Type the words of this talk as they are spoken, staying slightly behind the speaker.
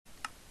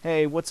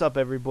Hey, what's up,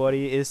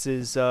 everybody? This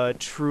is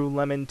True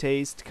Lemon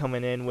Taste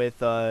coming in with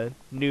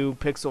new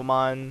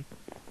pixelmon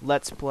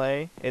Let's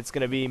Play. It's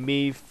gonna be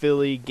me,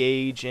 Philly,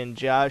 Gage, and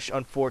Josh.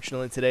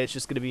 Unfortunately, today it's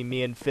just gonna be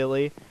me and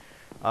Philly.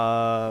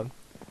 Uh,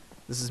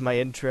 this is my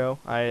intro.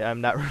 I'm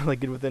not really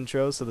good with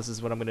intros, so this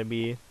is what I'm gonna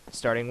be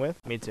starting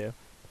with. Me too.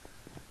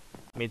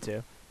 Me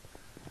too.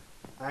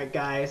 Alright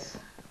guys,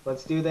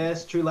 let's do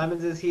this. True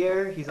Lemons is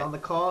here. He's on the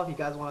call. If you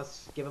guys want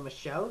to give him a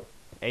shout.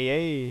 Hey,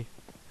 hey.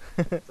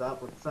 What's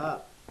up? What's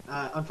up?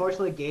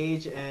 Unfortunately,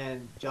 Gage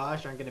and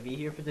Josh aren't gonna be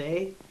here for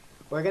today.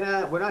 We're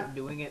not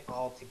doing it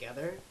all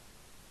together.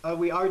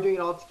 We are doing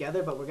it all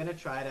together, but we're gonna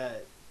try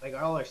to, like,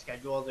 all our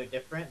schedules are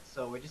different,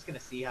 so we're just gonna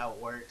see how it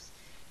works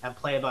and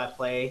play by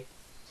play.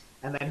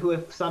 And then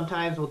if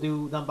sometimes we'll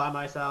do them by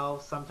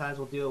myself, sometimes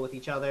we'll do it with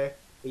each other,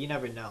 but you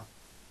never know.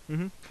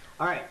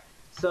 All right.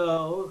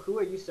 So who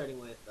are you starting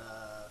with?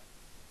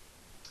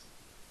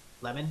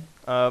 Lemon?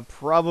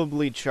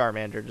 Probably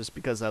Charmander, just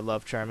because I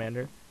love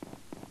Charmander.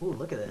 Ooh,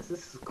 look at this.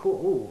 This is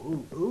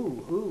cool.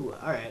 Ooh.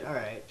 All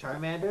right.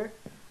 Charmander.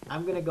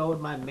 I'm gonna go with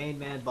my main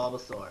man,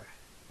 Bulbasaur.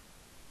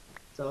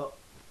 So,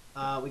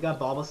 we got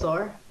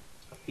Bulbasaur,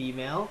 a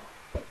female.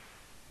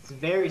 It's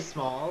very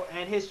small,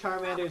 and his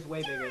Charmander is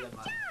way bigger than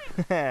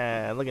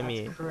mine. Look at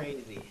me. That's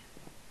crazy.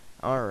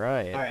 All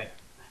right. All right.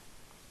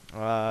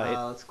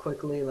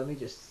 Let me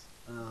just,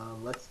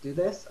 let's do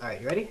this. All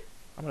right, you ready?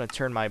 I'm gonna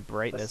turn my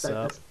brightness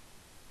up.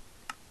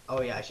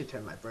 Oh yeah, I should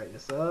turn my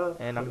brightness up.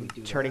 And I'm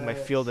turning my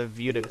field of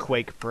view to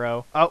Quake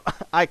Pro. Oh,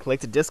 I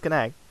clicked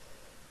disconnect.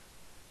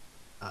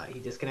 He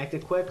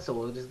disconnected quick, so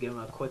we'll just give him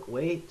a quick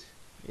wait.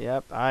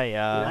 Yep, Dude,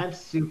 I'm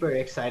super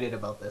excited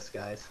about this,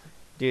 guys.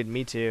 Dude,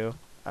 me too.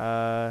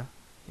 Here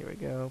we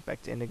go.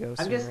 Back to Indigo.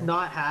 I'm just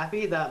not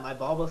happy that my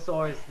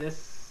Bulbasaur is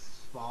this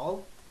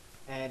small,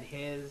 and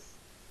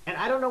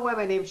I don't know why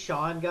my name's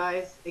Sean,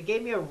 guys. It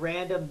gave me a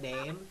random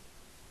name,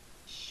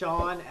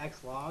 Sean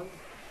X Long.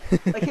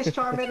 Like, his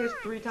Charmander's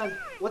 3 times.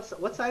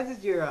 What size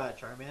is your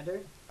Charmander?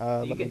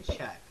 You can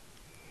check.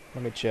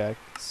 Let me check.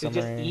 So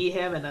just E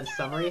him and then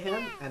summary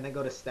him and then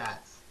go to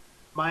stats.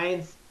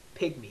 Mine's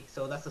Pygmy,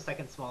 so that's the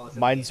second smallest.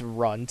 Mine's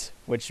Runt,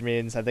 which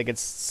means I think it's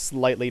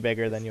slightly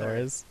bigger than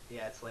yours.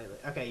 Yeah, it's slightly.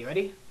 Okay, you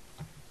ready?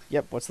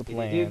 Yep. What's the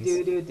plans?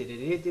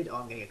 Oh,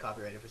 I'm gonna get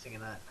copyrighted for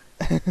singing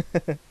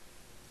that.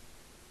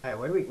 All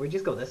right, we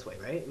just go this way,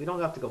 right? We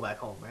don't have to go back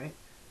home, right?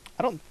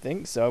 I don't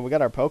think so. We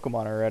got our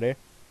Pokemon already.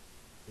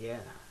 Yeah.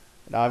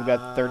 Now I've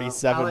got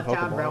 37 Town,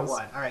 Pokeballs. Route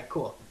 1. All right,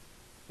 cool.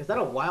 Is that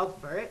a wild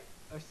ferret?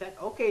 Or set?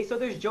 Okay, so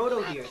there's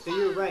Johto here, so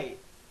you're right.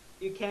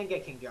 You can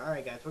get King Deer. All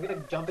right, guys, we're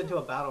gonna jump into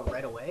a battle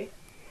right away.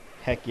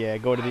 Heck yeah,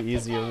 go to the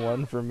easier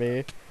one for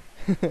me.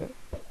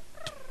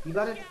 You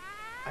got it.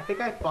 I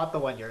think I fought the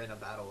one you're in a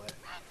battle with.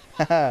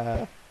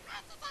 Okay,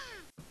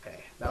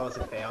 that was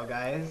a fail,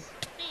 guys.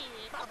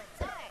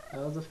 That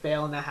was a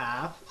fail and a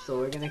half, so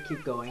we're gonna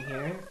keep going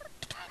here.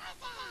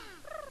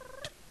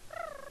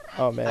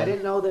 Oh man. I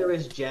didn't know there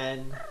was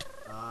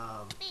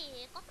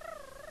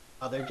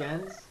other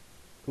gens.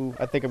 Ooh,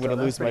 I think I'm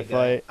gonna lose my good.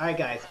 fight. Alright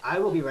guys, I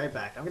will be right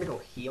back. I'm gonna go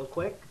heal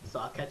quick, so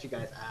I'll catch you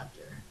guys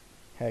after.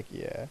 Heck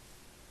yeah.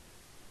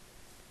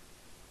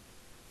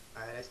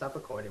 Alright, I stopped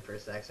recording for a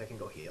sec so I can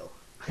go heal.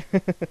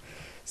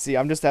 See,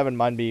 I'm just having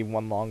mine be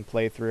one long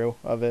playthrough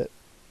of it.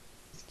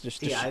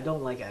 Just yeah, I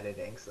don't like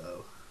editing,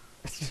 so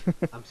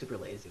I'm super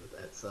lazy with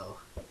it, so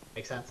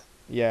makes sense.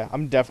 Yeah,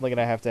 I'm definitely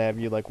gonna have to have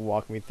you like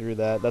walk me through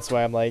that. That's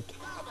why I'm like,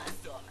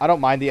 I don't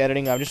mind the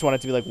editing. I just want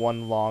it to be like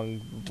one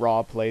long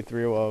raw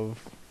playthrough of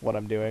what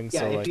I'm doing. Yeah,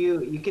 so, if like,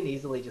 you can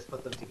easily just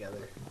put them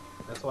together.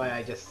 That's why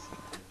I just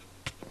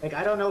like,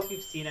 I don't know if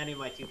you've seen any of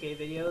my 2K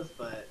videos,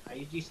 but I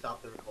usually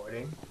stop the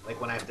recording like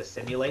when I have to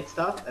simulate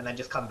stuff and then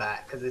just come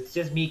back because it's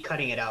just me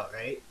cutting it out,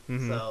 right?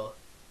 So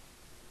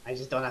I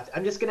just don't have to.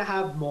 I'm just gonna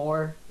have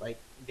more like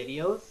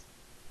videos,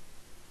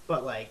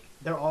 but like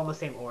they're all in the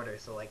same order,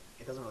 so like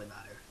it doesn't really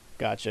matter.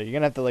 Gotcha. You're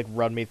gonna have to like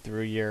run me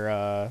through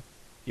your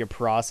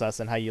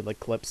process and how you like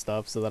clip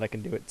stuff so that I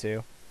can do it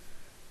too.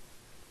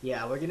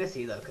 Yeah, we're gonna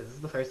see though, because this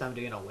is the first time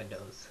doing it on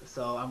Windows.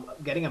 So I'm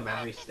getting a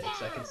memory stick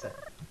so I can set.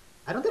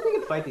 I don't think we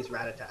can fight these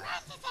rat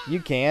attacks. You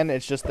can.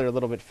 It's just they're a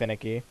little bit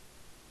finicky.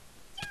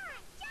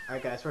 All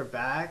right, guys, we're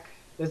back.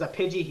 There's a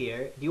Pidgey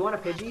here. Do you want a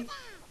Pidgey?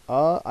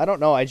 I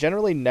don't know. I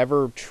generally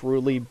never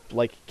truly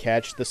like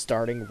catch the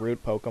starting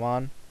route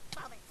Pokemon.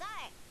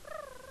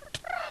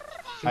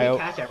 Should we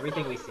catch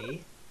everything we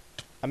see?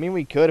 I mean,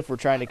 we could if we're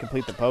trying to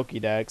complete the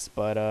Pokédex,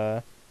 but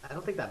I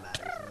don't think that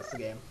matters in this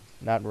game.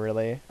 not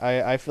really.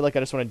 I feel like I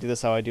just want to do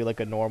this how I do like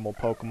a normal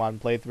Pokemon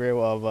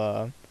playthrough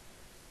of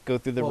go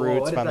through the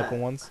routes, find the cool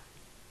ones.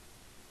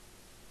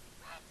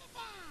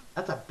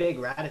 That's a big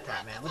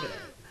Rattata, man. Look at it.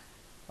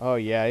 Oh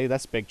yeah,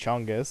 that's Big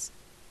Chungus.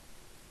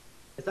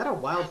 Is that a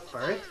wild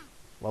ferret?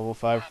 Level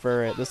 5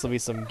 ferret. This will be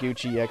some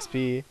Gucci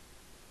XP.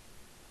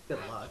 Good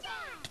luck.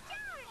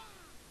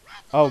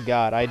 Oh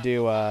god, I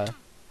do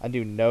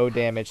no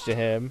damage to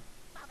him.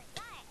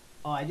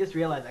 Oh, I just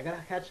realized I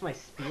gotta catch my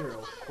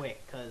Spearow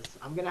quick, because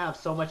I'm gonna have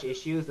so much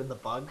issues in the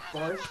bug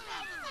forest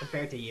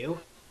compared to you.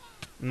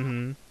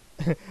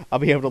 I'll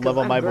be able to Because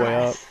level I'm my boy up.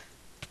 grass.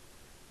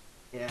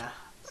 Yeah.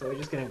 So we're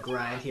just gonna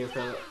grind here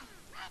for.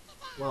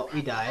 Well,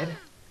 we died.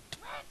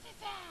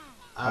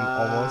 I'm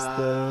almost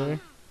there.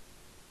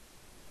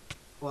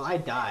 Well, I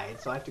died,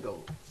 so I have to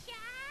go.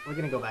 We're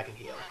gonna go back and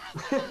heal.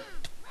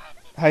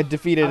 I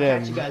defeated I'll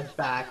catch you him. guys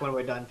back when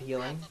we're done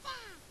healing.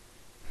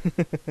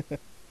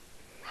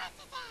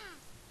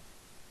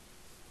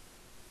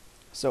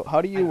 So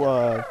how do you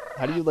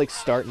like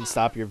start and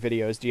stop your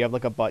videos? Do you have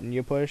like a button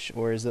you push,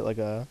 or is it like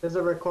a? There's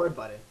a record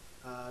button.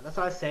 That's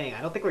what I was saying.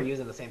 I don't think we're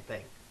using the same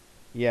thing.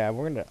 Yeah,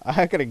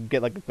 I gotta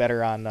get like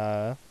better on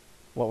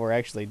what we're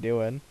actually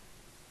doing.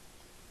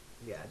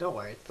 Yeah, don't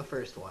worry. It's the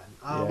first one.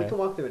 We Yeah, can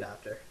walk through it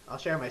after. I'll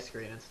share my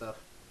screen and stuff.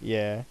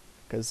 yeah,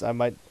 because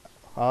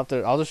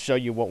I'll just show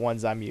you what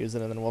ones I'm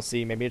using, and then we'll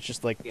see. Maybe it's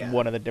just like Yeah.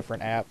 one of the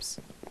different apps.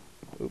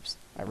 Oops,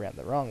 I ran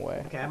the wrong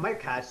way. Okay, I might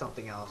catch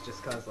something else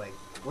just cause like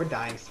we're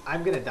dying.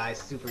 I'm gonna die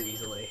super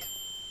easily.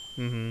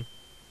 Mm-hmm.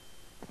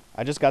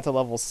 I just got to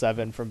level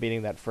 7 from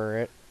beating that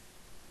ferret.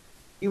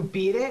 You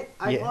beat it?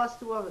 I Yeah. lost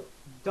to a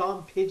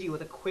dumb Pidgey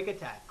with a quick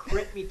attack.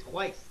 Crit me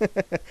twice.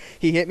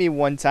 He hit me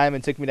one time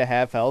and took me to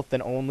half health,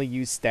 and only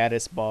used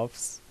status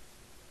buffs.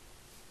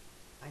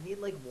 I need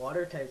like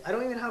water types. I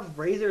don't even have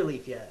Razor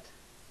Leaf yet.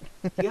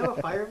 Do you have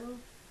a fire move?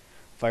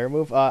 Fire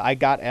move? I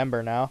got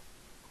Ember now.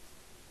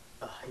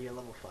 Ugh, you're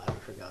level 5, I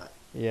forgot.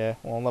 Yeah,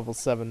 well, I'm level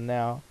 7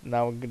 now.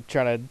 Now we're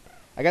trying to...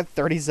 I got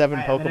 37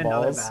 Alright, I'm in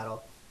another Pokeballs.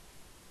 battle.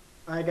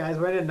 Alright guys,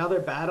 we're in another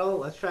battle.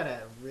 Let's try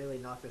to really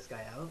knock this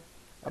guy out.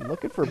 I'm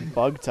looking for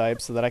bug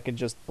types so that I can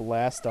just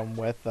blast them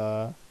with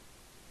They're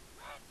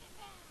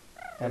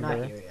not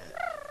Ember. here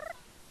yet.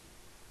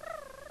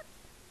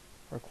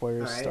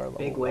 Requires star Alright, level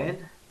big 1.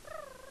 win.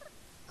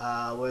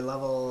 We're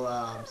level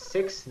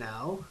 6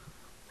 now.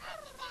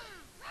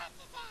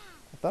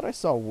 I thought I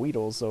saw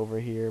Weedles over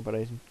here, but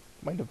I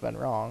might have been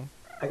wrong.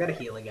 I gotta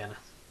heal again.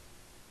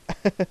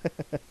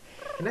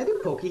 Can I do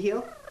Poke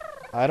Heal?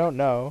 I don't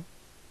know.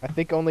 I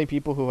think only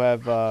people who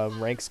have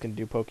ranks can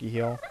do Poke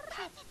Heal.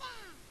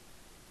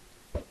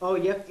 Oh,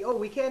 oh,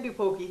 we can do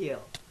Poke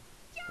Heal.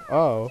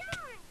 Oh.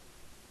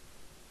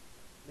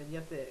 Then you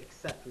have to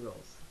accept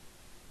rules.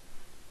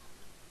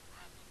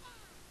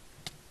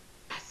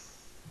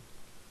 Yes.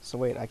 So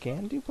wait, I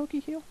can do Poke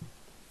Heal?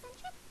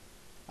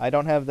 I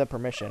don't have the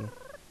permission.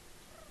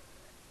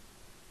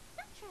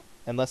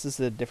 Unless it's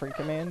a different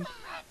command?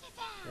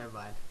 Never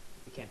mind.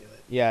 We can't do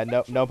it. Yeah,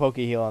 no Poke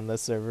Heal on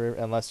this server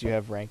unless you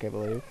have rank, I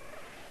believe.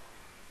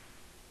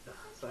 Ugh,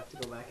 so I have to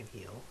go back and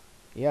heal.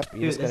 Yep, you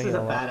Dude, just gotta this is a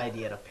heal bad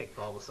idea to pick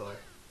Bulbasaur.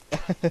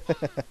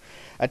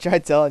 I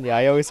tried telling you,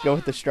 I always go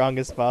with the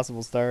strongest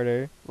possible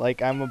starter.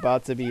 Like, I'm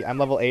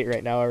level 8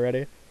 right now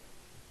already.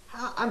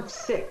 I'm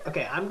sick.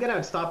 Okay, I'm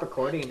gonna stop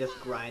recording and just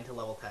grind to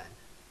level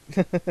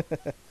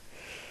 10.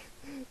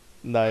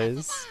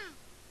 Nice.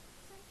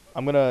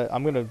 I'm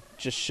gonna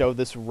just show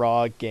this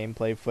raw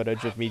gameplay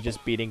footage of me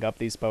just beating up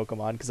these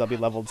Pokemon, because I'll be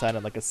level 10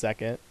 in like a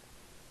second.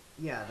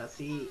 Yeah,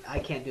 see, I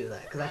can't do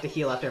that, because I have to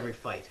heal after every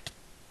fight.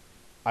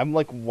 I'm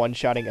like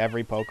one-shotting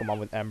every Pokemon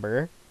with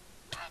Ember.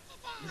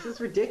 This is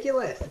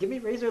ridiculous. Give me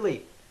Razor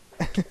Leaf.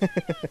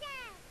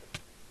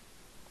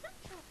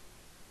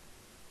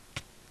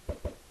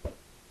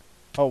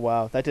 Oh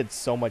wow, that did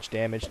so much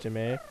damage to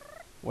me.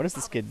 What is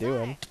this kid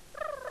doing?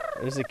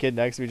 There's a kid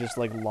next to me just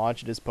like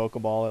launched his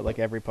Pokeball at like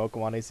every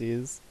Pokemon he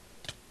sees.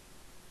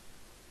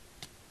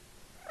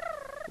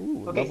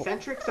 Ooh, Okay,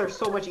 Centrics are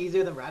so much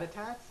easier than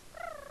Rattatas.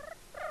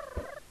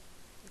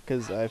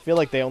 because I feel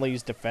like they only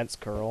use Defense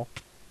Curl.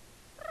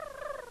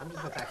 I'm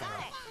just attacking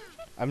them.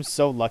 I'm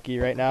so lucky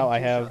right now. I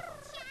have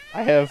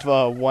 1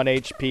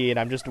 HP and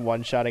I'm just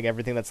one-shotting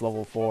everything that's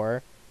level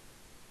 4.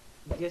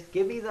 Just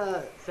give me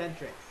the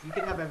Centrics. You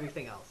can have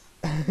everything else.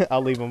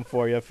 I'll leave them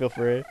for you. Feel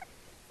free.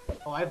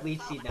 Oh, I have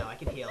Leech Seed now. I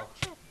can heal.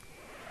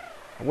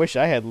 I wish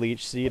I had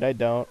Leech Seed. I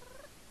don't.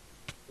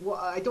 Well,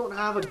 I don't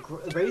have a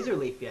Razor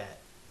Leaf yet.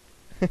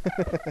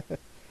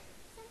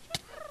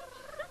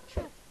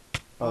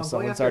 Oh, I'm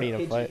someone's going already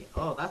after in a fight.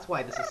 Oh, that's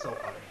why this is so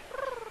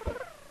hard.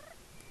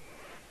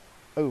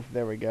 Oh,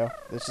 there we go.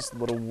 It's just a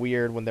little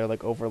weird when they're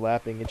like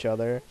overlapping each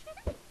other.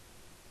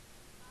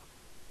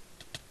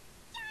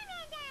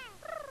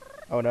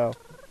 Oh no.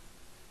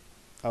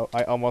 Oh,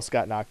 I almost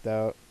got knocked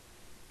out.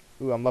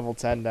 Ooh, I'm level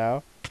 10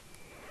 now.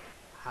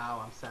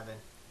 How? I'm 7.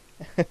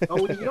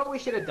 Oh, you know what we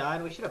should have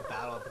done? We should have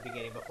battled at the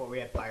beginning before we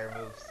had fire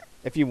moves.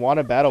 If you want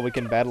to battle, we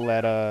can battle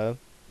at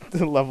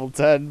level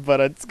 10, but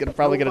it's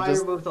probably no gonna fire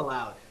just. moves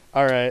allowed.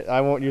 All right,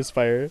 I won't use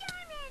fire.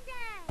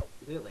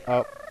 Do it later.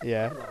 Oh,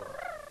 yeah. Level up.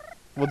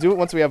 We'll do it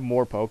once we have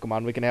more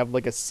Pokemon. We can have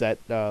like a set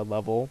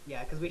level.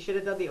 Yeah, because we should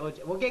have done the OG.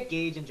 We'll get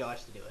Gage and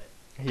Josh to do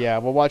it. Yeah,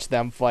 we'll watch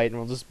them fight and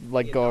we'll just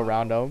like Yeah, go no.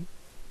 around them.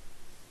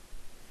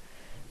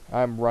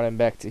 I'm running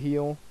back to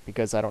heal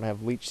because I don't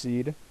have Leech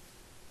Seed.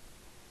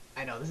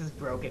 I know, this is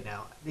broken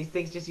now. These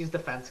things just use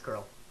Defense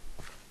Curl.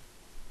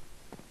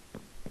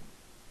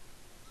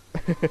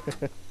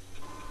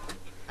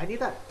 I need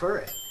that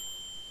ferret.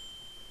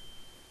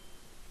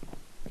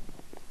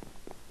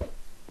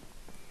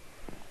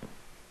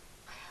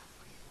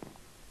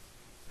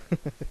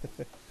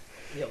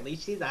 Yo, Leech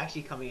Seed's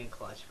actually coming in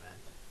clutch,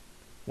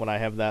 When I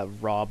have that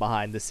raw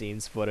behind the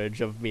scenes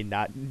footage of me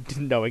not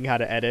knowing how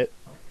to edit.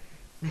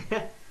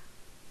 man.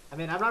 I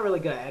mean, I'm not really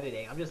good at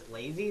editing. I'm just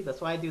lazy. That's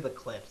why I do the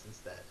clips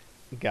instead.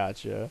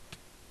 Gotcha.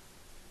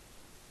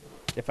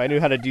 If I knew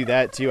how to do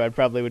that too, I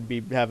probably would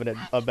be having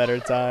a better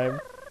time.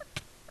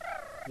 I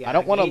Yeah,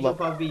 don't want Gage will to.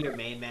 probably be your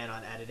main man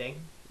on editing.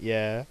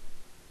 Yeah.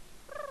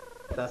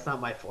 That's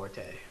not my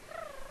forte.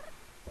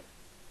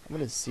 I'm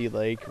gonna see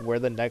like where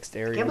the next I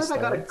area can't believe I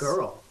got a starts.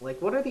 girl.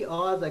 Like, what are the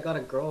odds I got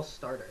a girl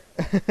starter?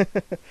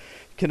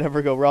 Can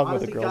never go wrong with a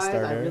Honestly, girl guys, I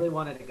starter. really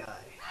wanted a guy.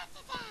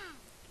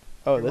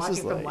 Oh, You're this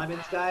is watching from like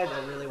Lemons, guys.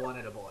 I really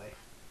wanted a boy.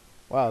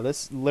 wow.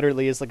 This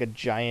literally is like a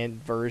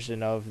giant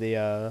version of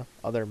the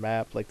other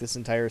map. Like this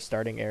entire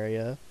starting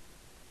area.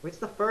 Where's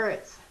the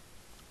ferrets?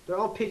 They're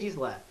all Pidgeys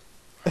left.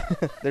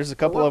 There's a So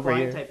couple what over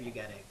flying here. type are you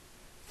getting?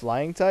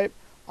 Flying type?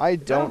 I Is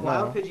that a don't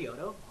wild know.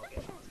 Pidgeotto?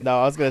 Okay.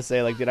 No, I was gonna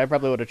say like, dude, I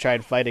probably would have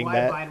tried Oh, fighting I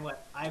have that. Vine Whip.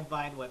 I have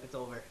Vine Whip. It's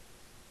over.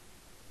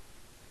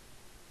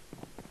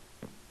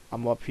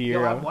 I'm up Yo,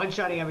 here. I'm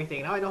one-shotting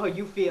everything. Now I know how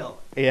you feel.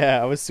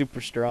 Yeah, I was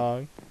super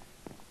strong.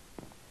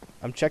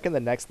 I'm checking the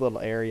next little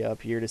area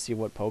up here to see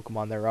what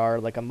Pokemon there are.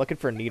 Like, I'm looking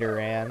for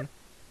Nidoran.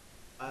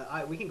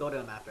 We can go to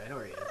him after. I know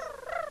where he is.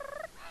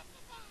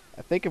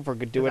 I think if we're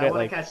doing I it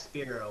want like, to catch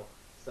Spearow,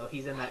 so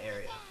he's in that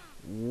area.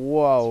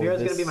 whoa, Spearow's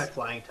this gonna be my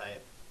flying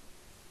type.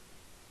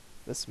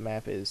 this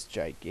map is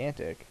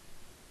gigantic.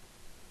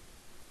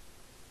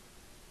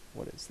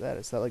 What is that?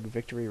 Is that like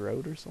Victory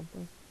Road or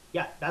something?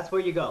 Yeah, that's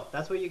where you go.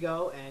 That's where you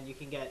go, and you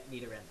can get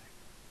Nidoran there.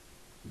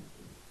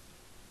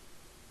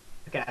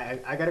 Okay,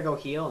 I gotta go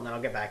heal, and then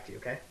I'll get back to you.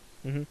 Okay.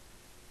 Mhm.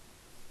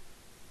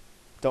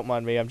 Don't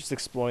mind me. I'm just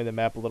exploring the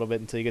map a little bit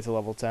until you get to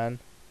level 10.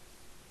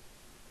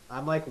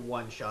 I'm like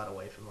one shot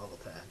away from level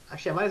 10.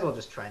 Actually, I might as well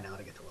just try now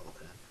to get to level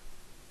 10.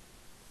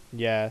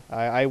 Yeah,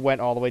 I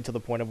went all the way to the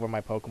point of where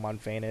my Pokemon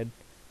fainted.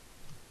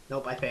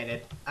 Nope, I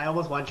fainted. I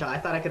almost one-shot. I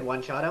thought I could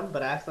one-shot him,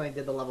 but I accidentally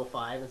did the level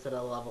 5 instead of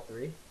the level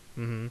 3.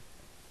 Mm-hmm.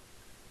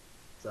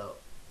 So,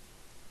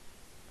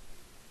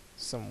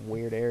 Some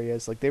weird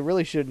areas. Like, they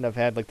really shouldn't have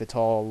had, like, the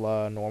tall,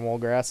 normal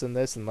grass in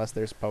this unless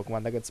there's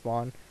Pokemon that could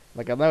spawn.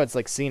 Like, I know it's,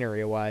 like,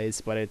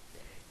 scenery-wise, but it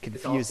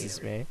it's all confuses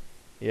scenery. me.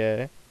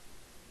 Yeah.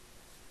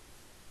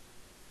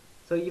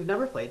 So you've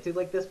never played through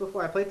like this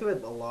before? I played through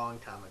it a long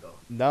time ago.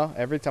 No,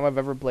 every time I've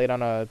ever played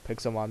on a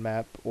Pixelmon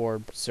map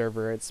or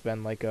server, it's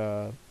been, like,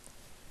 a...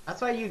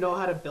 That's why you know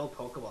how to build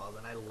Pokeballs,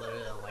 and I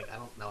literally I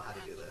don't know how to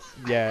do this.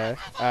 Yeah.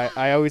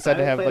 I always had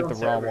to I have, played like, on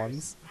the raw servers.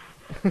 ones.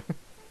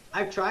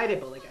 I've tried it,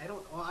 but like I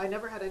don't. Well, I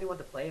never had anyone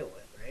to play it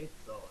with, right?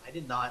 So I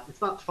did not. It's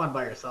not fun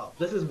by yourself.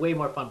 This is way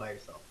more fun by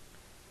yourself.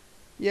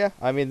 Yeah,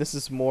 I mean, this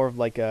is more of,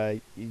 like,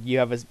 a... You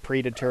have a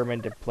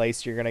predetermined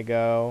place you're gonna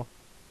go.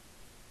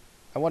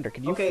 I wonder,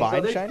 can you Okay, find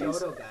so this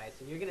shinies? Johto guy,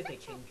 so you're gonna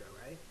take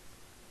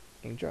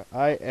Kingdra,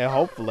 right?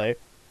 Hopefully.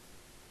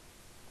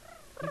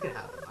 You can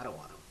have him. I don't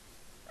want him.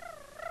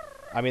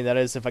 I mean, that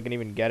is if I can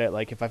even get it.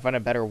 Like, if I find a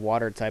better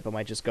water type, I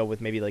might just go with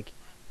maybe, like,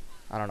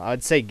 I don't know.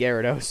 I'd say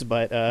Gyarados,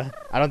 but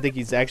I don't think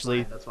he's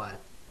actually... That's fine.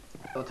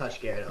 Don't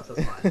touch Gyarados.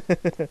 That's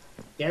fine.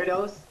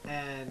 Gyarados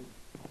and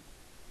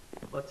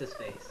what's his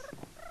face?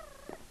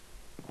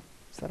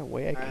 Is that a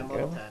way I Alright, can I'm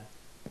level go? 10.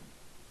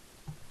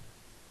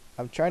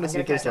 I'm trying to I'm see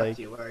gonna if there's, catch up like...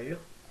 to you. Where are you?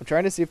 I'm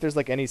trying to see if there's,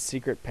 like, any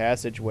secret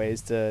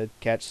passageways to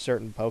catch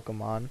certain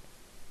Pokemon.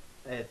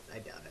 I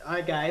doubt it.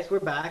 Alright guys, we're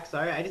back.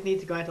 Sorry, I just need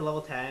to go into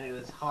level 10. It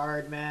was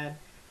hard, man.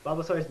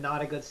 Bulbasaur is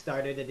not a good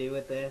starter to do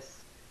with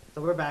this.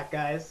 So we're back,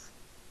 guys.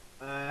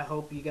 I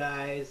hope you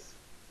guys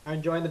are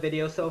enjoying the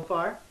video so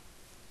far.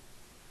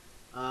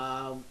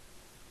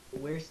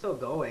 We're still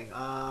going.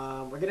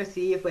 We're gonna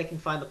see if we can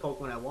find the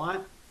Pokemon I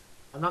want.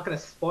 I'm not gonna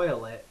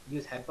spoil it.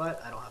 Use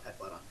Headbutt. I don't have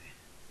Headbutt on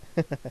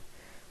me.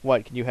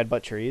 What, can you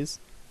headbutt trees?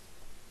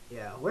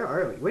 Yeah, where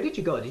are we? Where did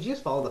you go? Did you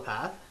just follow the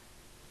path?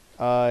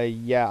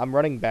 Yeah, I'm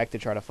running back to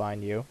try to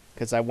find you,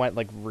 because I went,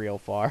 like, real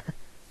far.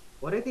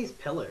 What are these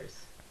pillars?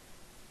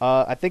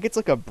 I think it's,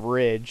 like, a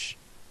bridge.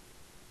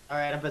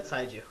 Alright, I'm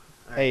beside you.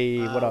 All right. Hey,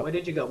 what up? Where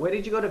did you go? Where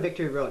did you go to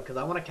Victory Road? Because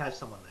I want to catch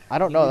someone there. I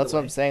don't You know, lead that's the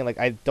what way. I'm saying. Like,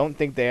 I don't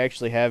think they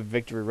actually have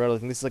Victory Road. I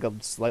think this is, like, a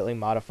slightly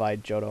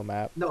modified Johto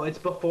map. No, it's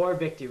before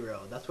Victory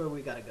Road. That's where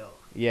we gotta go.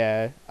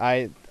 Yeah,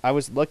 I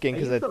was looking, Are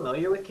you because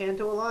familiar with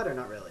Kanto a lot or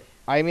not really?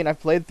 I mean, I've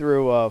played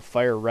through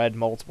Fire Red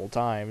multiple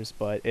times,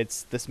 but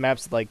this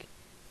map's, like,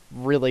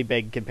 really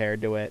big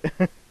compared to it.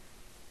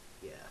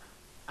 Yeah.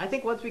 I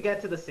think once we get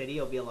to the city,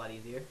 it'll be a lot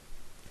easier.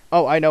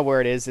 Oh, I know where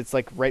it is. It's,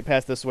 like, right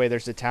past this way,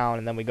 there's a town,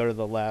 and then we go to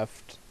the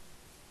left.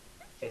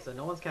 Okay, so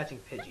no one's catching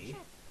Pidgey.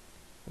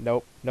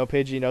 Nope, no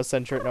Pidgey, no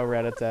Sentret, no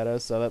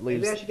Rattata, so that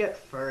leaves... Maybe I should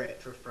get Furret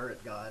for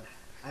Furret God.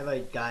 I have a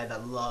guy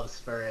that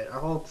loves Furret. Our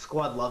whole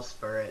squad loves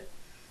Furret.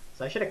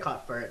 So I should have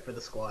caught Furret for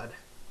the squad.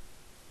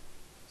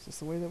 Is this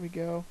the way that we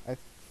go? I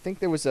think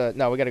there was a...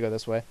 No, we gotta go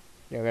this way.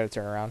 Yeah, we gotta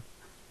turn around.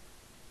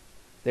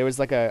 There was,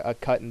 like, a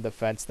cut in the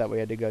fence that we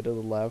had to go to the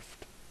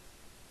left.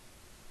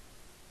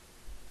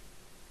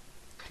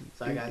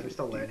 Sorry guys, we're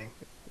still learning.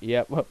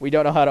 Yep, we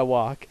don't know how to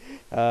walk.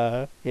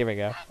 Here we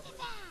go.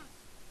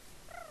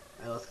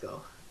 Alright, let's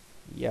go.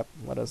 Yep,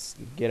 let us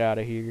get out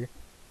of here.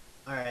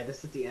 Alright,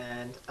 this is the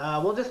end.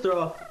 We'll just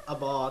throw a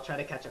ball, try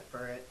to catch a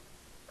ferret.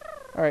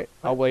 Alright,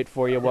 I'll What? wait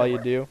for you while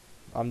Didn't you work. do.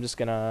 I'm just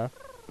gonna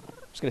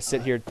sit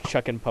Alright. here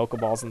chucking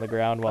Pokeballs in the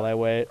ground while I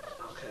wait.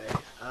 Okay.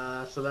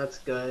 So that's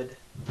good.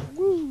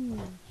 Woo!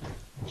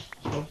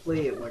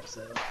 Hopefully it works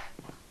out.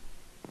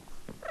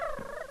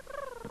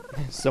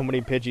 So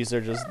many Pidgeys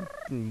are just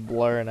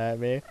blurring at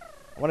me.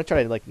 I want to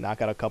try to like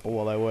knock out a couple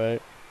while I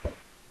wait.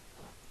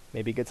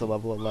 Maybe get to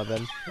level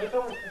 11.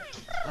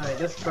 Alright,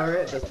 this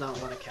ferret does not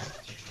want to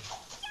catch.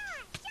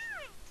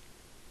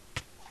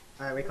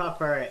 Alright, we caught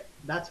ferret.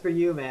 That's for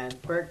you, man.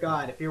 Ferret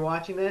God, if you're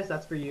watching this,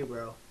 that's for you,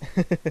 bro.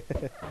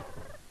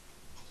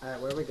 Alright,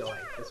 where are we going?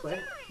 This way?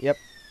 Yep.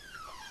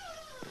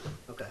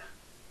 Okay.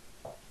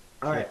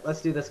 Alright,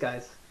 let's do this,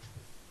 guys.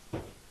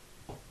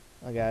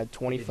 I got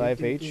 25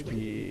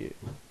 HP.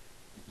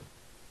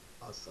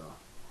 Also.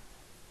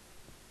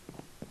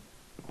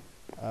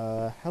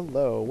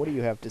 Hello. What do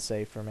you have to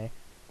say for me?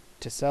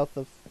 To south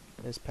of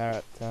is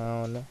Parrot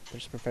Town.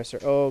 There's Professor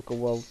Oak.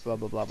 Well, blah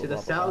blah blah blah. To the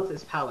blah, south blah.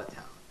 is Pallet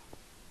Town.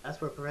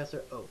 That's where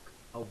Professor Oak,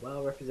 a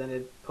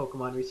well-represented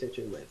Pokemon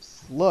researcher,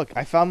 lives. Look,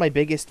 I found my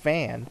biggest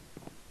fan.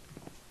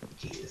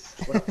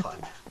 Jeez, what a pun.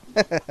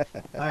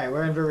 Alright,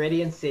 we're in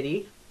Viridian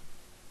City.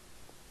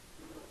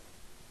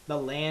 The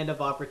land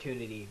of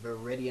opportunity,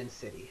 Viridian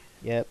City.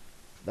 Yep.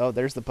 Oh,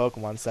 there's the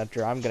Pokemon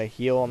Center. I'm gonna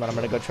heal, and then I'm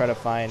gonna go try to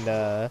find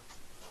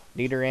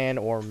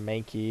Nidoran or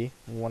Mankey,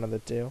 one of the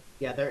two.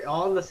 Yeah, they're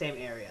all in the same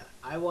area.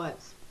 I'm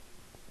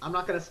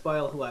not gonna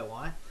spoil who I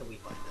want till we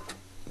find them.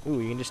 Ooh,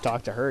 you can just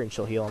talk to her and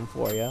she'll heal him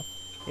for you.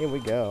 Here we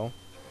go.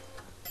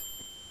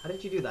 How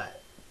did you do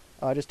that?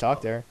 Oh, I just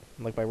talked to her,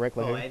 like by right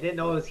click. Oh, I didn't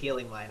know it was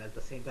healing mine at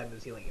the same time it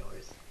was healing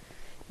yours.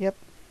 Yep.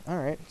 All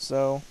right.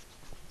 So,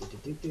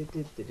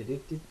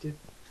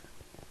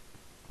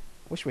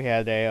 wish we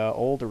had a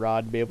old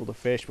rod to be able to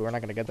fish, but we're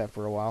not gonna get that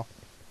for a while.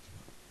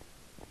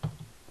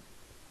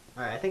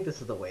 Alright, I think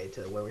this is the way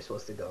to where we're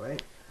supposed to go,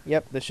 right?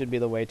 Yep, this should be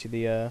the way to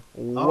the Oh,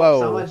 whoa.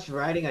 someone's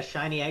riding a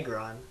shiny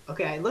Aggron.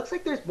 Okay, it looks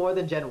like there's more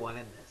than Gen 1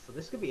 in this, so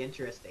this could be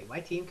interesting. My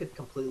team could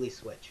completely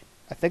switch.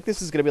 I think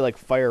this is gonna be like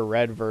Fire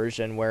Red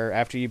version, where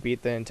after you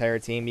beat the entire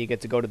team, you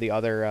get to go to the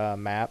other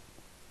map.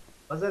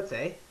 What does that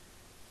say?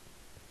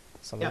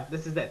 Something. Yeah,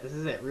 this is it. This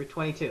is it. Route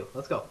 22.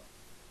 Let's go.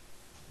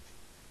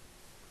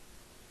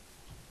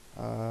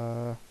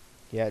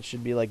 Yeah, it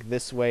should be like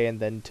this way and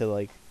then to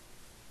like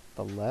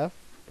the left,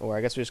 or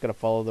I guess we're just gonna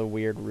follow the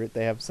weird route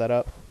they have set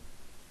up.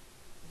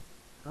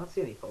 I don't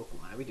see any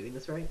Pokemon. Are we doing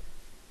this right?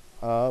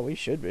 We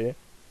should be.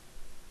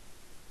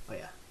 Oh,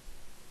 yeah.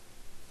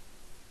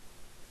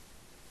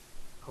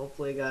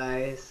 Hopefully,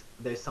 guys,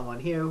 there's someone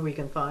here we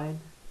can find.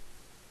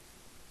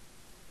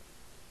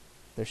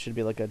 There should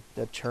be like a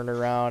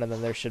turnaround, and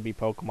then there should be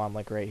Pokemon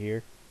like right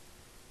here.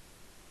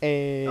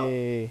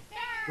 Hey.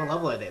 What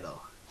level are they,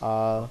 though?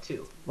 Oh.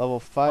 2. Level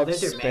 5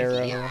 there's your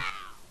Sparrow. Mankey.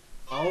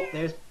 Oh,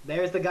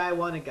 there's the guy I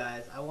wanted,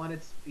 guys. I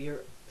wanted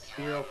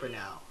Spearow for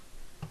now.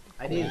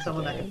 I needed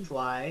someone that can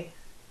fly.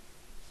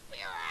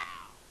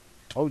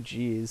 Oh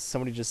jeez,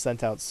 somebody just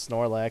sent out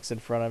Snorlax in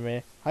front of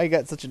me. How you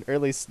got such an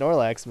early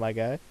Snorlax, my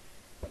guy?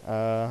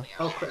 Oh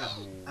crap!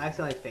 I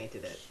accidentally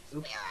fainted it.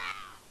 Oops.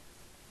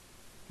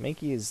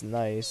 Mankey is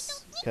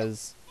nice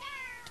because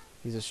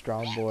he's a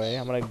strong boy.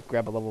 I'm gonna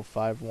grab a level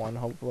 5 one,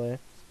 hopefully.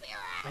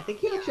 I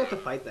think you actually have to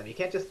fight them. You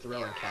can't just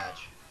throw and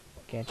catch.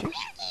 Can't you?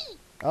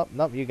 Oh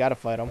nope, you gotta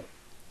fight them.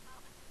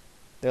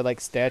 They're like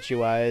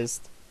statuized.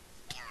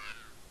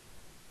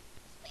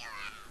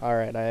 All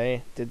right,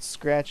 I did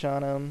scratch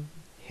on him.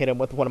 Hit him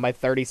with one of my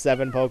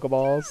 37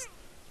 Pokeballs.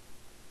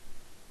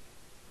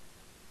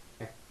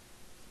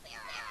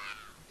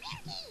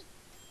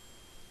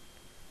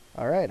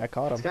 All right, I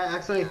caught This him. guy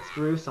accidentally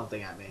threw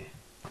something at me.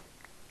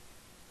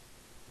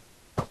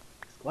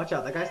 Watch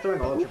out! That guy's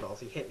throwing Ultra Balls.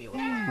 He hit me with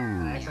one.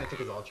 And I accidentally took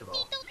his Ultra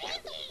Ball.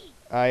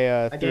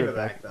 I I threw gave it it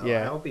back though. I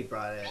Yeah, hope he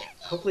brought it.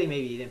 Hopefully,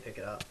 maybe he didn't pick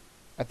it up.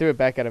 I threw it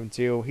back at him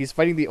too. He's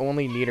fighting the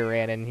only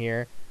Nidoran in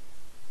here.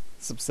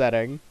 It's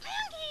upsetting.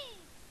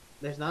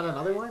 There's not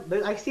another one.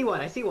 I see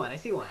one. I see one. I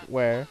see one.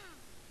 Where?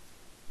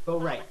 Go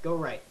right. Go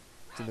right.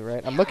 To the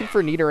right. I'm looking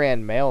for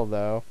Nidoran male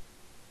though,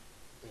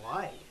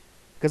 Why?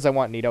 because I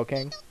want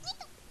Nidoking.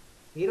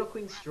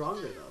 Nidoqueen's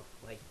stronger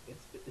though. Like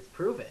it's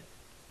proven.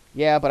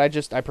 Yeah, but I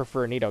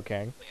prefer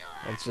Nidoking.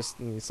 It's just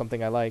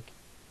something I like.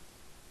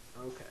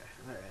 Okay.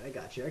 All right. I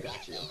got you. I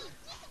got you.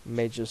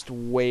 May just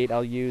wait.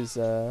 I'll use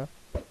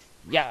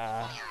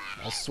yeah.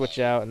 I'll switch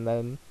out and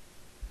then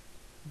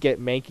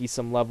get Mankey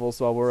some levels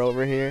while we're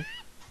over here.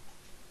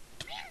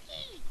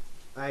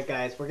 Alright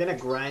guys, we're gonna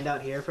grind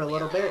out here for a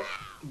little bit,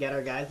 get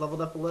our guys leveled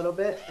up a little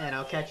bit, and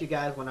I'll catch you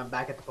guys when I'm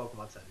back at the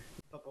Pokemon Center.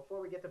 But before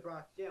we get to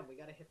Brock's Gym, we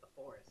gotta hit the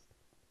forest.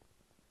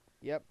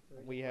 Yep, So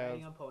we're we just have.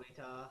 riding on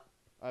Ponyta.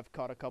 I've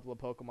caught a couple of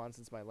Pokemon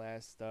since my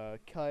last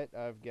cut.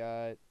 I've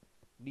got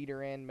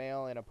Nidoran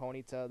male and a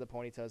Ponyta. The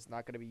Ponyta is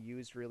not going to be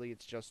used really.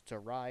 It's just to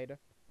ride.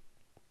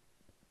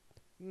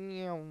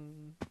 Meow.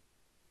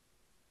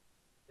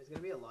 There's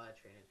gonna be a lot of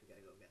trainers we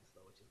gotta go against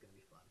though, which is gonna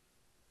be fun.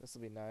 This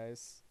will be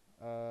nice.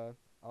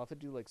 I'll have to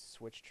do like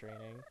switch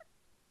training.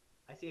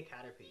 I see a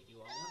Caterpie. Do you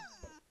want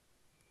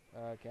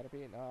one?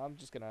 Caterpie? No, I'm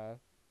just gonna.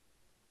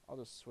 I'll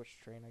just switch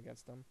train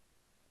against them.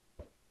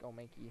 Go,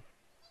 Mankey.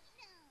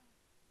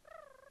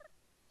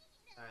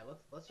 All right,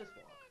 let's just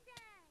walk.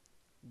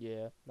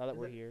 Yeah. Now that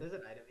we're here, There's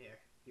an item here.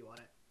 Do you want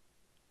it?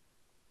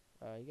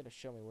 you gotta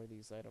show me where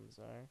these items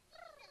are.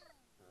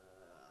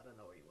 I don't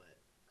know where you went.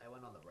 I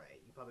went on the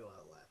right. You probably went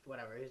on the left.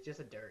 Whatever. It's just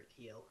a dirt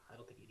heal. I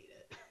don't think you need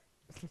it.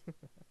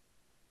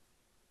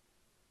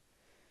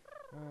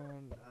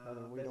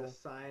 Another There's a Weedle.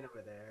 sign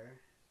over there.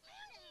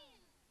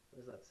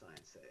 What does that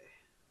sign say?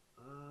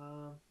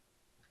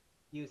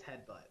 Use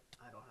headbutt.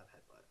 I don't have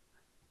headbutt.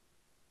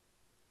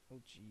 Oh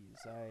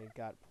jeez, I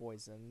got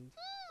poisoned.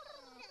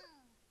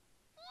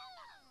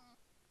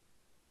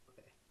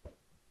 Okay.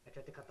 I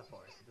tried to cut the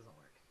forest. It doesn't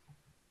work.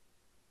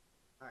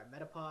 Alright,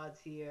 Metapods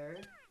here.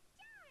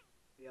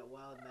 We got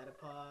wild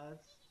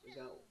Metapods. We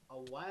got a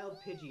wild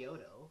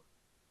Pidgeotto.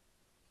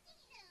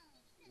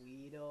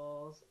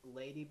 Weedles.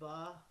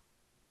 Ladybug.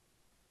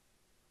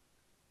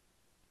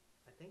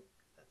 I think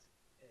that's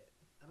it.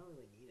 I don't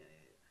really need any.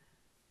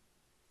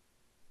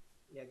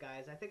 Yeah,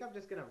 guys, I think I'm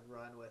just gonna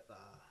run with,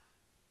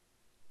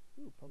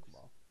 Ooh,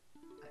 Pokeball.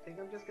 I think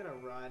I'm just gonna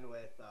run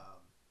with,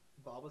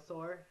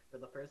 Bulbasaur for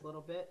the first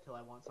little bit till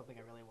I want something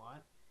I really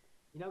want.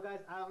 You know, guys,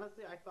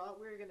 I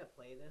thought we were gonna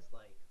play this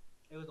like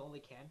it was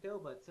only Kanto,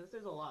 but since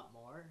there's a lot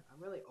more,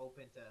 I'm really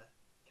open to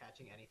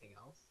catching anything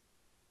else.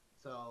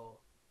 So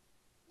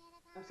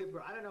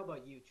I don't know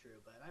about you,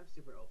 True, but I'm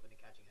super open to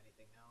catching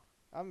anything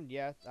now.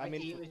 Yeah, I My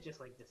mean, team is just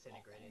like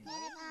disintegrating.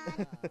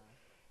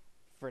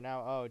 for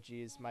now, oh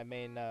jeez, my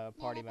main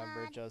party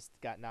member just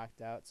got knocked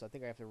out, so I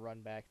think I have to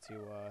run back to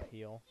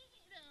heal.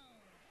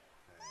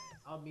 Alright,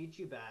 I'll meet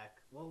you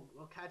back. We'll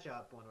catch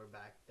up when we're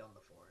back down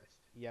the forest.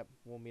 Yep,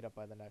 we'll meet up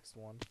by the next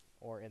one,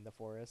 or in the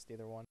forest,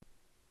 either one.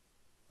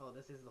 Oh,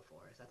 this is the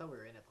forest. I thought we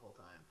were in it the whole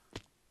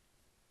time.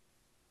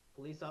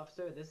 Police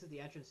officer, this is the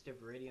entrance to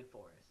Viridian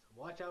Forest.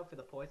 Watch out for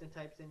the poison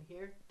types in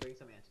here. Bring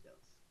some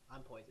antidotes.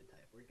 I'm poison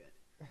type. We're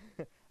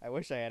good. I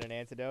wish I had an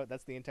antidote.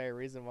 That's the entire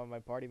reason why my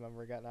party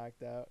member got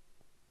knocked out.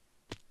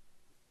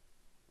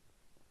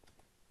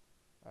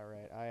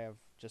 Alright, I have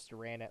just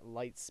ran at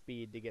light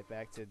speed to get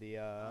back to the,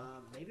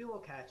 Maybe we'll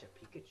catch a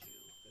Pikachu.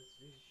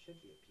 There should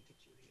be a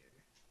Pikachu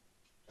here.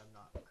 I'm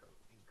not I'm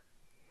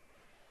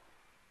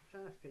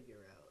trying to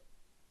figure out.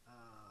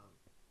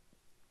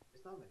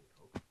 There's not many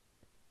Pokemon.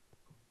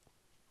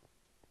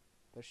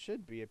 There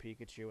should be a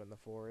Pikachu in the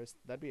forest.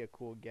 That'd be a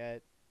cool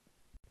get.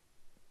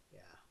 Yeah.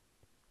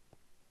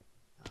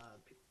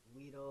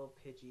 Weedle,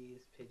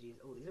 Pidgeys.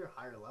 Oh, these are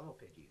higher level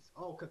Pidgeys.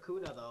 Oh,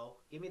 Kakuna though.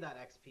 Give me that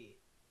XP.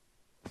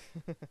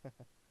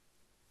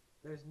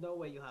 There's no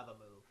way you have a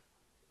move.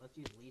 Let's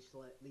use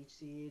Leech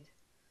Seed.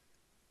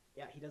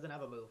 Yeah, he doesn't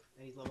have a move,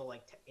 and he's level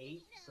like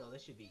 8, so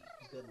this should be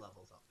good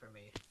levels up for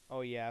me.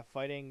 Oh yeah,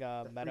 fighting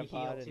The free Metapod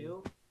heal and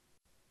too.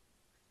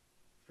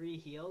 Free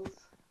heals,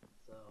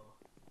 so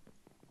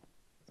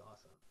it's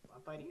awesome.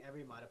 I'm fighting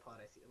every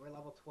Metapod I see. We're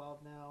level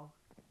 12 now.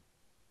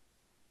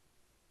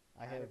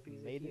 I have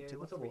Caterpies are made here. it to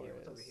What's the over forest.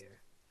 here? What's over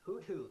here?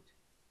 Hoot Hoot.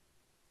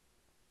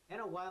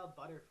 And a wild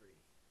Butterfree.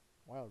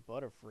 Wild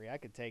Butterfree, I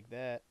could take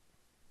that.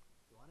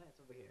 You want it? It's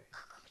over here.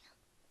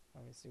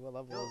 Let me see, what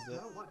level No, is I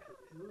it? don't want Hoot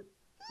Hoot.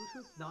 Hoot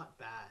Hoot's not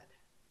bad.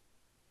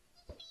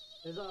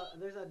 There's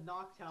a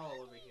Noctowl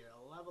over here,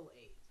 a level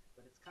 8,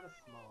 but it's kind of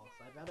small,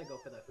 so I'd rather go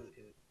for the Hoot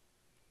Hoot.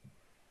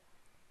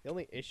 The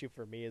only issue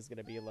for me is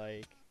gonna be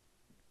like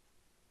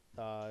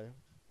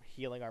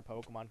healing our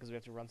Pokemon because we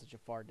have to run such a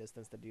far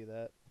distance to do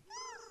that.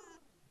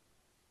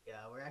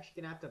 Yeah, we're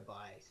actually gonna have to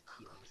buy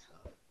healing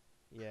stuff.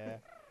 Yeah.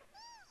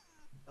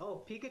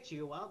 Oh,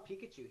 Pikachu, wild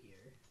Pikachu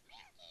here.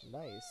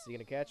 Nice. You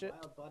gonna catch it?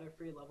 Wild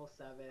Butterfree, level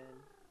 7.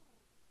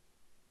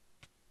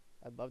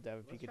 I'd love to have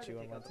a Let's try to Pikachu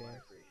on take my out the team.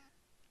 Butterfree.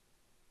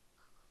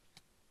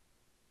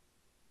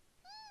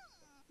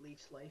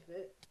 Leech Life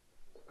it.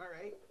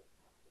 Alright.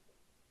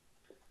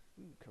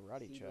 Ooh,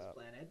 karate Seed was chop.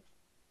 planted.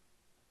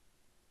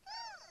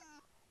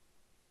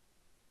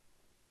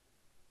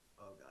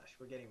 Oh gosh,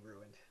 we're getting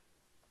ruined.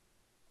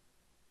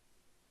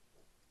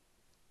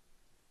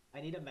 I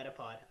need a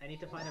Metapod. I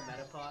need to find a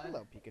Metapod.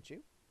 Hello,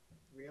 Pikachu.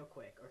 Real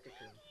quick, or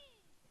Cocoon.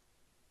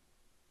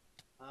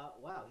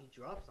 Wow, he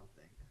dropped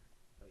something.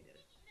 Oh, he did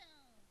it.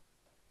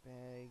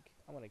 Bag.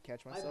 I'm gonna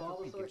catch My myself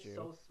a Bulbasaur's Pikachu.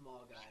 so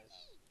small, guys.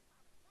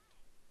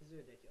 This is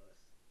ridiculous.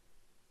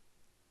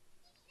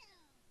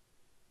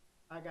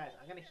 Alright, guys,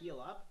 I'm gonna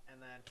heal up,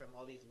 and then from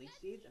all these leech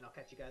seeds, and I'll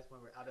catch you guys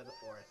when we're out of the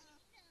forest.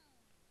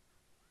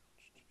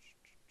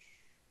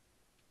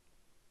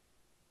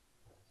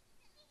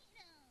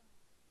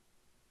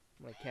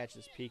 I'm gonna catch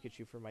this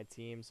Pikachu for my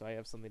team so I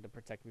have something to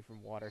protect me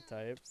from water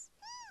types.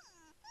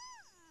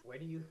 Where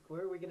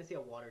are we gonna see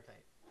a water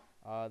type?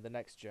 The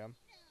next gym.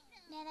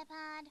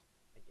 Metapod.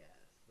 I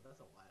guess, but that's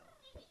a while.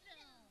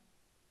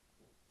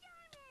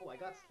 Oh, I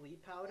got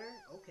sleep powder?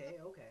 Okay.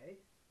 Okay,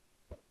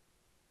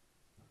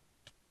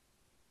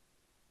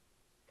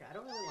 I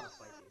don't really want to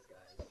fight these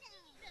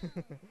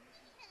guys.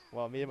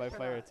 Well, me and my I'm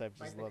fire trying to type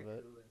fight just the love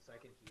it. Cocoon so I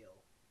can heal.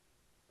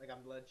 Like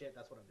I'm legit.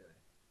 That's what I'm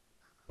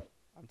doing.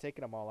 I'm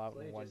taking them all out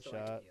It's in literally one just so I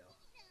can shot.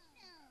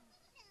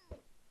 heal.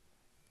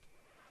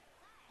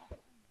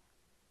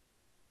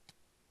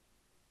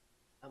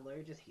 I'm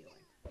literally just healing.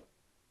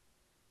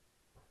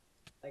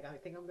 Like I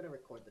think I'm gonna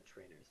record the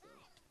trainers though.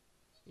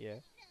 Yeah,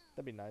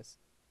 that'd be nice.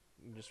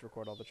 You can just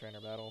record all the trainer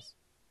battles.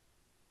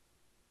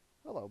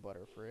 Hello,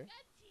 Butterfree.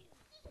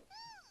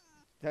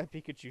 That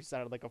Pikachu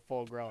sounded like a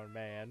full-grown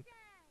man.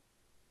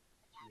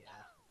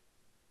 Yeah.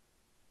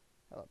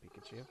 Hello,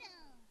 Pikachu.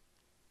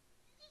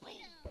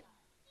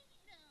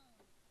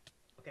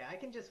 Okay, I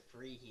can just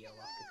free heal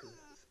off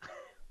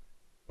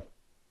Kakunas.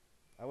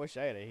 I wish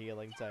I had a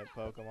healing type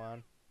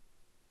Pokemon.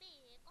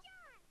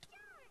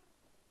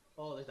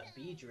 Oh, there's a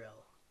bee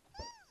drill.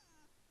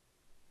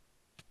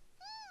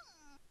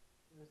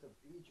 There's a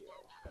bee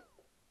drill.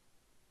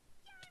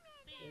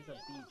 There's a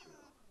bee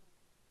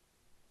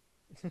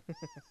drill.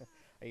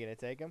 Are you gonna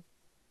take him?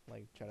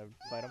 Like, try to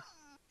fight him?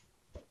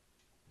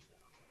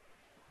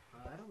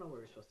 I don't know where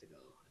we're supposed to go.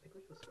 I think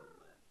we're supposed to go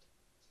left.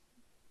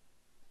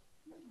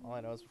 All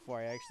I know is before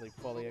I actually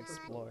fully Let's go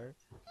explore.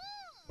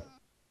 left.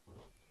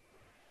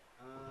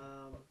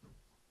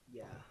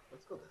 Yeah,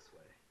 let's go this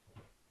way.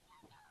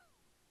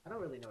 I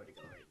don't really know where to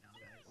go right now,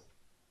 guys.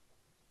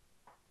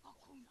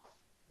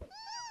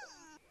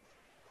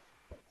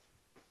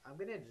 I'm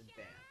gonna advance.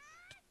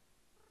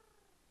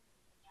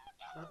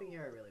 Nothing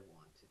here I really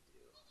want to do.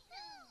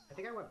 I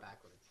think I went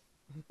backwards.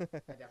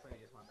 I definitely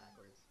just went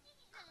backwards.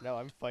 No,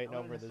 I'm I fighting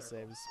went in over a the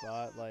circle. same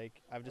spot.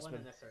 Like, I've I just went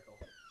in been... a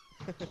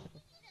circle.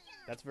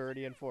 That's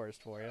Viridian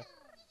Forest for you.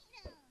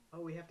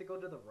 Oh, we have to go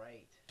to the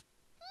right.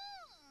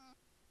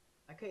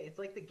 Okay, it's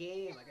like the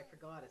game. Like I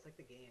forgot, it's like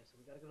the game, so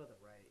we gotta go to the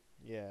right.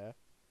 Yeah.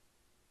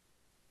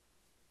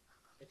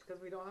 It's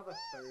because we don't have a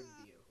third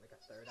view, like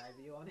a third eye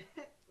view on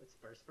it. It's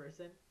first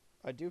person.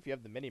 I do if you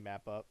have the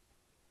mini-map up.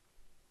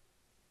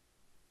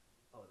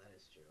 Oh, that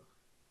is true.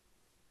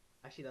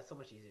 Actually, that's so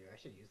much easier. I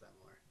should use that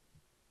more.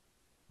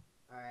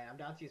 Alright, I'm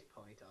down to use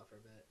Ponyta for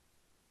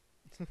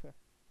a bit.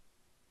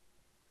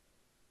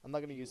 I'm not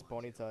gonna Do you use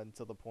want to? Ponyta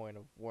until the point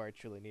of where I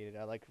truly need it.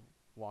 I like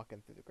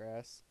walking through the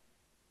grass.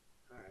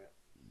 Alright.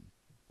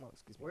 Oh,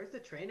 excuse me. Where's the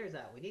trainers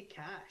at? We need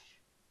cash.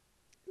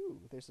 Ooh,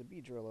 there's a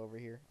Beedrill over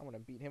here. I want to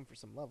beat him for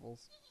some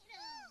levels.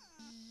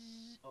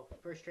 Oh,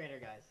 first trainer,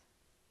 guys.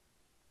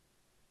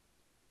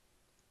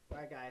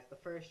 Alright, guys, the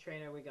first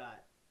trainer we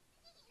got.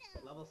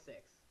 Level 6.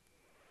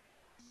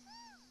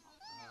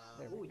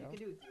 There we Ooh,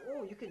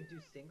 go. you can do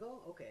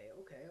single? Okay.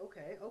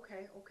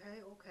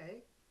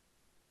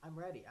 I'm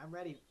ready,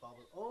 Bubble.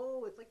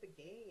 Oh, it's like the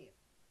game.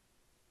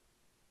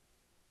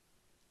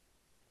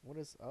 What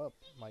is up,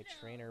 my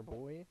trainer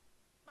boy?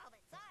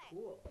 That's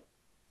cool.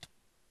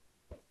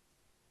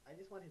 I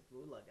just want his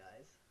moolah,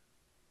 guys.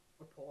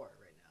 We're poor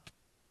right now.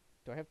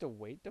 Do I have to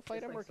wait to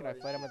fight Just him, like or can I Sword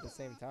and fight him at the Shield.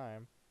 same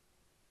time?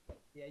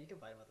 Yeah, you can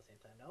fight him at the same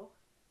time, no?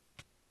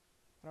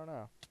 I don't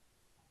know.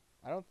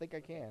 I don't think I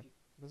Okay, if can. you...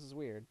 This is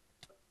weird.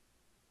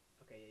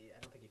 Okay, yeah, I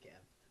don't think you can.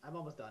 I'm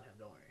almost done him,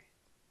 don't worry.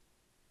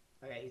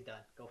 Okay, he's done.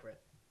 Go for it.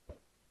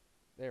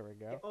 There we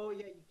go. Oh,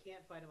 yeah, you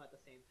can't fight him at the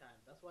same time.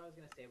 That's what I was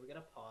gonna say. We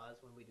gotta pause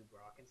when we do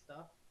Brock and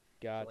stuff.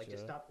 So, like,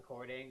 just Gotcha. stop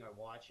recording or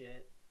watch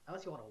it.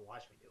 Unless you want to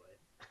watch me do it.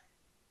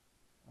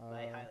 But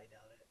I Uh, highly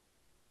doubt it.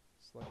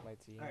 select my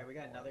team. Alright, we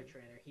got another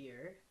trainer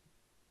here.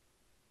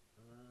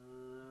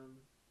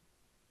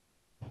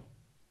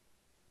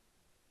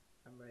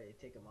 I'm ready to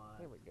take him on.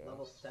 There we go.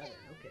 Level 7,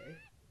 okay.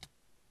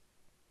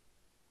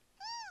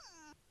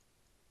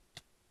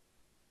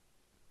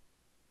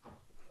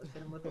 Let's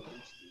hit him with a leech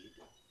seed.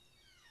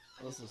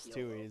 I This need is to heal a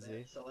too little easy.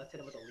 bit, so let's hit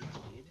him with a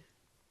leech seed.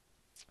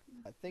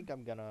 I think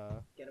I'm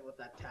gonna Get him with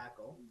that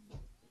tackle.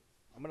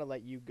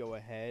 let you go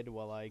ahead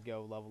while I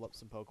go level up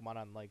some Pokemon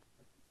on like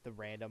the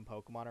random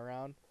Pokemon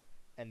around,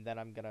 and then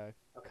I'm gonna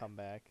Okay, come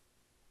back.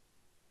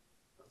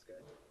 that's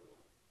good.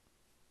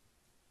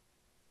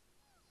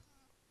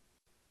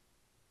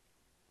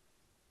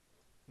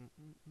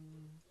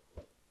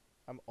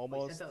 I'm Oh,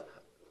 he sent almost. out...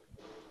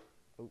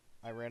 Oh,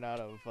 I ran out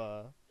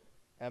of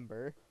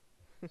Ember.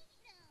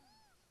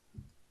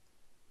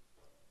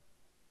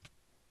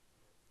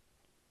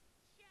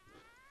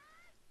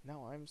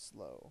 Now I'm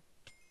slow.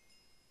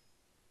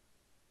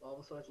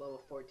 Also, it's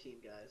level 14,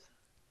 guys.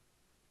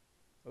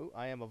 Oh,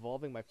 I am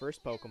evolving my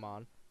first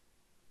Pokemon.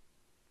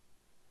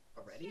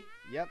 Already?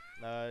 Yep,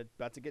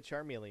 about to get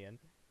Charmeleon.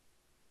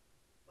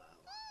 Wow.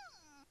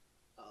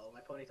 Uh-oh, my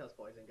Ponytail's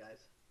poison, guys.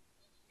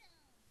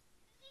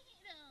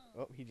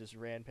 Oh, he just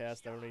ran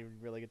past. I don't even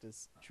really get to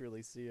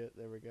truly see it.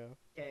 There we go.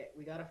 Okay,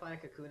 we gotta find a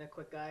Kakuna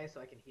quick, guys,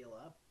 so I can heal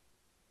up.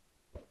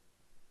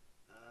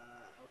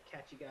 I'll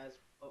catch you guys.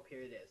 Oh,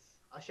 here it is.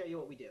 I'll show you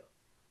what we do.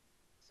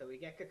 So we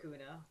get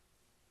Kakuna.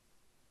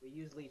 We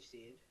use Leech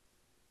Seed.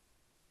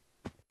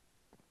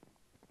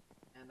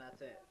 And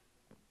that's it.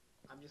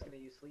 I'm just gonna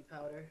use Sleep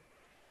Powder.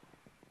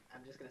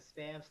 I'm just gonna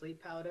spam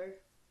Sleep Powder.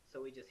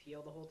 So we just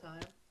heal the whole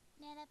time.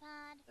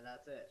 And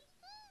that's it.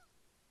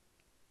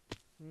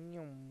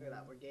 Look at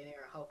that. We're gaining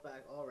our health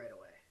back all right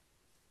away.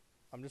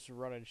 I'm just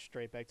running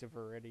straight back to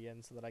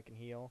Viridian so that I can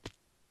heal.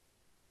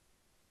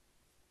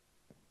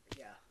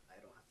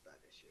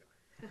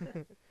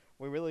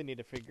 We really need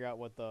to figure out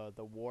what the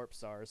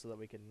warps are so that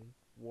we can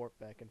warp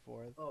back and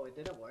forth. Oh, it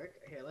didn't work?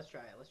 Here, let's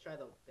try it. Let's try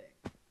the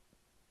thing.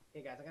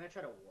 Hey guys, I'm gonna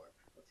try to warp.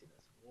 Let's see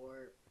this.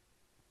 Warp.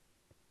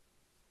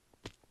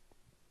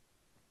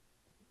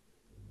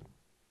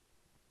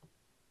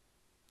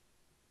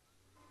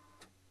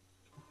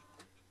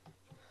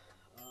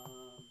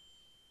 Um,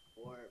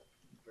 warp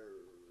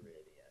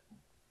Viridian.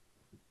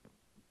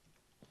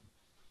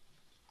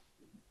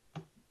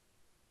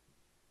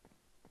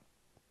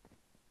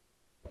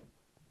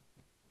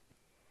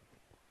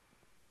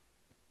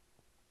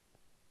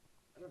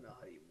 I don't know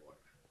how you warp.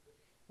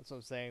 That's what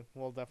I'm saying.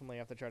 We'll definitely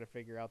have to try to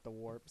figure out the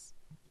warps.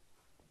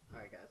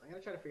 Alright guys, I'm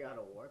gonna try to figure out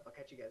how to warp. I'll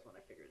catch you guys when I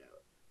figure it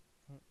out.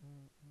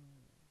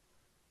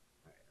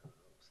 Alright,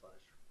 slash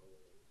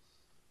roles.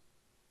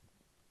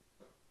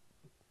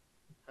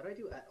 How do I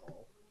do at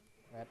all?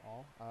 At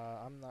all?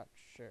 I'm not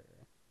sure.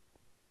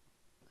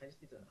 I just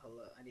need to,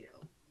 hello, I need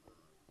help.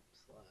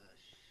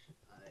 Slash,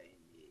 I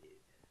need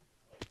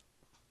help.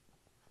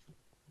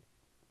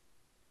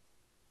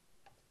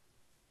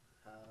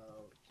 How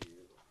do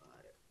I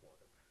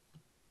warp?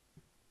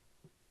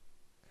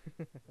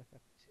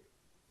 Two.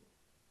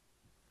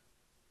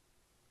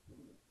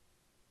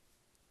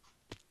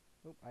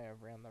 Oop, I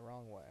have ran the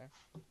wrong way.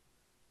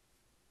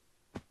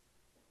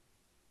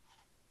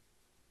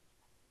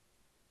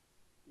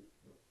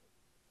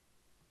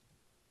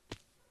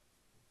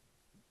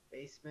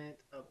 Basement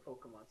of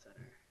Pokemon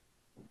Center.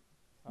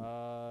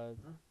 Uh,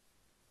 Huh?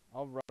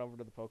 I'll run over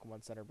to the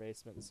Pokemon Center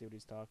basement and see what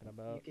he's talking You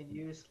about. can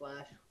use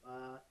slash,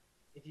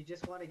 if you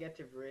just want to get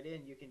to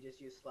Viridian, you can just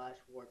use slash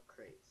warp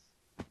crates.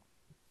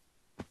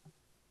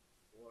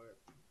 Warp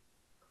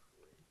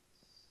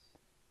crates.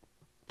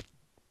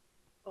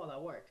 Oh, that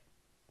worked.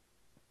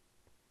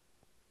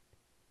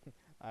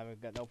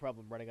 I've got no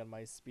problem running on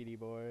my speedy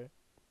boy.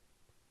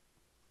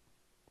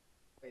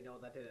 Wait, no,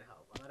 that didn't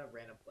help. I'm at a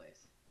random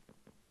place.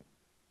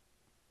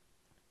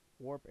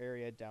 Warp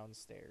area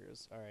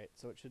downstairs. Alright,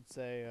 so it should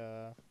say,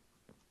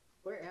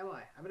 Where am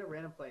I? I'm in a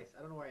random place.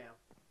 I don't know where I am.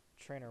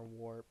 trainer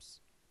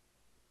warps.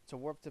 To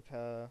warp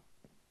to,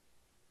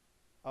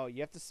 oh,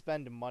 you have to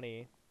spend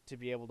money to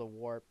be able to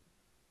warp.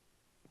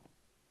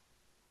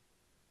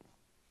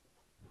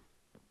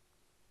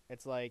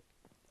 It's like,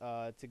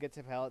 to get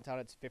to Pallet Town,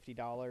 it's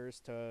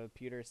 $50. To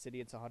Pewter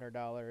City, it's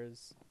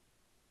 $100.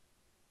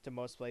 To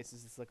most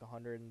places, it's like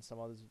 100, and some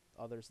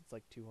others it's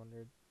like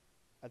 200.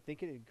 I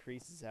think it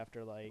increases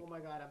after like. Oh my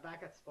god, I'm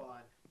back at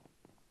spawn.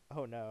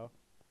 Oh no.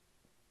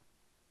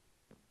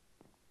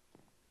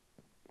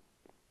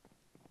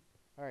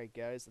 Alright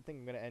guys, I think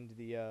I'm gonna end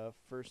the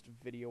first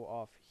video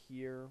off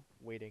here,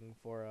 waiting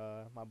for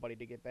my buddy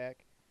to get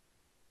back.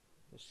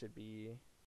 This should be